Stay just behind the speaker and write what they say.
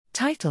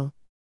Title: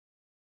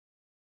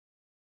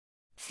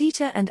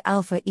 Theta and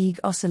alpha EEG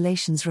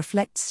oscillations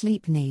reflect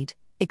sleep need,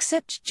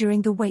 except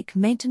during the wake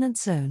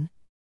maintenance zone.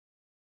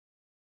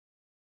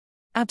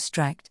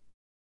 Abstract: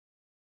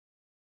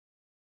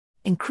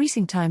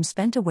 Increasing time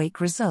spent awake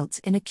results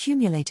in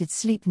accumulated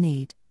sleep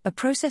need, a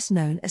process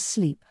known as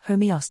sleep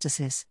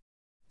homeostasis.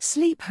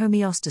 Sleep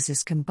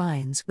homeostasis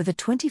combines with a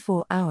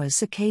 24-hour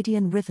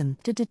circadian rhythm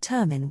to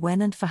determine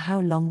when and for how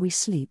long we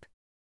sleep.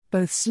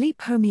 Both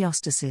sleep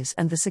homeostasis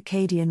and the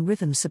circadian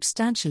rhythm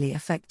substantially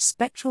affect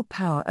spectral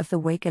power of the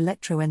wake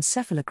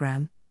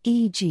electroencephalogram,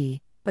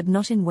 EEG, but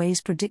not in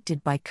ways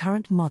predicted by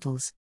current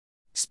models.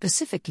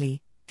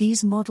 Specifically,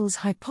 these models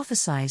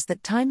hypothesize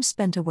that time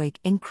spent awake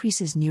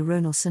increases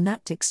neuronal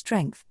synaptic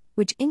strength,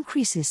 which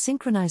increases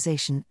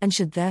synchronization and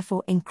should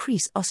therefore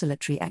increase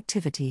oscillatory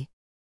activity.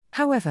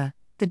 However,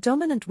 the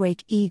dominant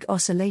wake EEG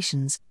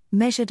oscillations,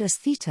 measured as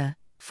theta,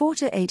 4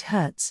 to 8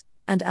 Hz,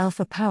 and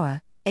alpha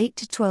power, 8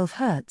 to 12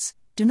 Hz,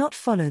 do not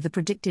follow the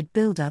predicted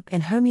buildup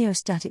in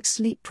homeostatic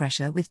sleep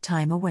pressure with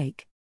time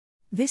awake.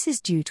 This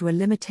is due to a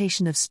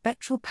limitation of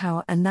spectral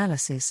power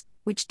analysis,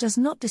 which does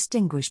not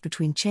distinguish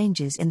between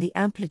changes in the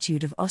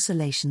amplitude of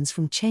oscillations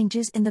from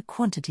changes in the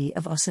quantity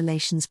of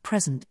oscillations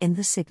present in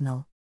the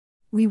signal.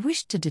 We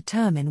wished to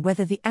determine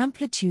whether the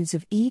amplitudes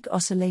of EEG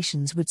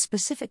oscillations would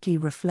specifically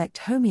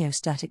reflect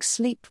homeostatic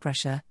sleep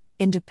pressure,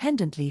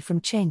 independently from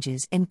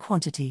changes in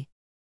quantity.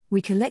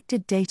 We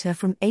collected data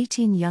from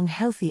 18 young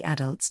healthy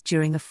adults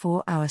during a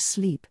 4-hour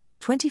sleep,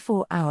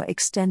 24-hour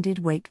extended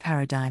wake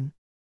paradigm.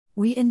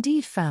 We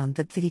indeed found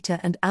that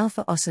theta and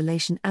alpha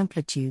oscillation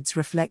amplitudes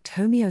reflect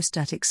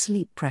homeostatic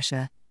sleep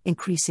pressure,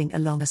 increasing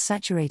along a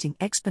saturating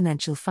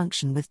exponential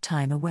function with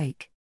time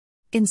awake.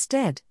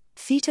 Instead,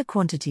 theta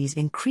quantities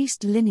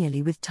increased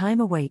linearly with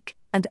time awake,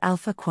 and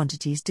alpha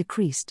quantities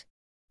decreased.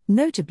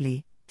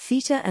 Notably,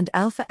 theta and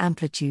alpha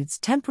amplitudes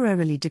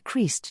temporarily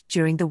decreased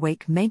during the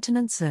wake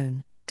maintenance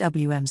zone,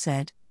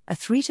 WMZ, a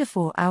 3 to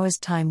 4 hours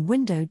time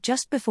window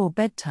just before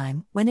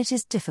bedtime when it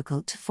is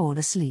difficult to fall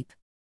asleep.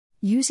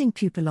 Using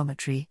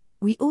pupillometry,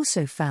 we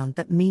also found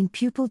that mean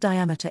pupil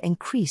diameter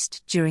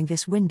increased during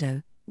this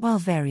window, while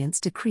variance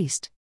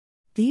decreased.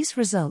 These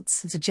results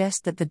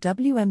suggest that the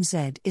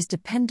WMZ is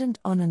dependent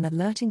on an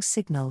alerting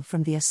signal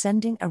from the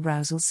ascending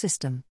arousal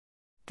system.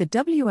 The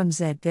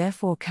WMZ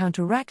therefore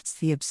counteracts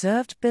the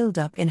observed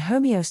buildup in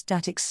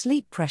homeostatic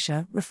sleep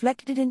pressure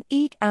reflected in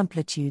EEG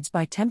amplitudes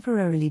by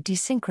temporarily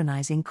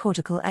desynchronizing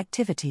cortical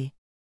activity.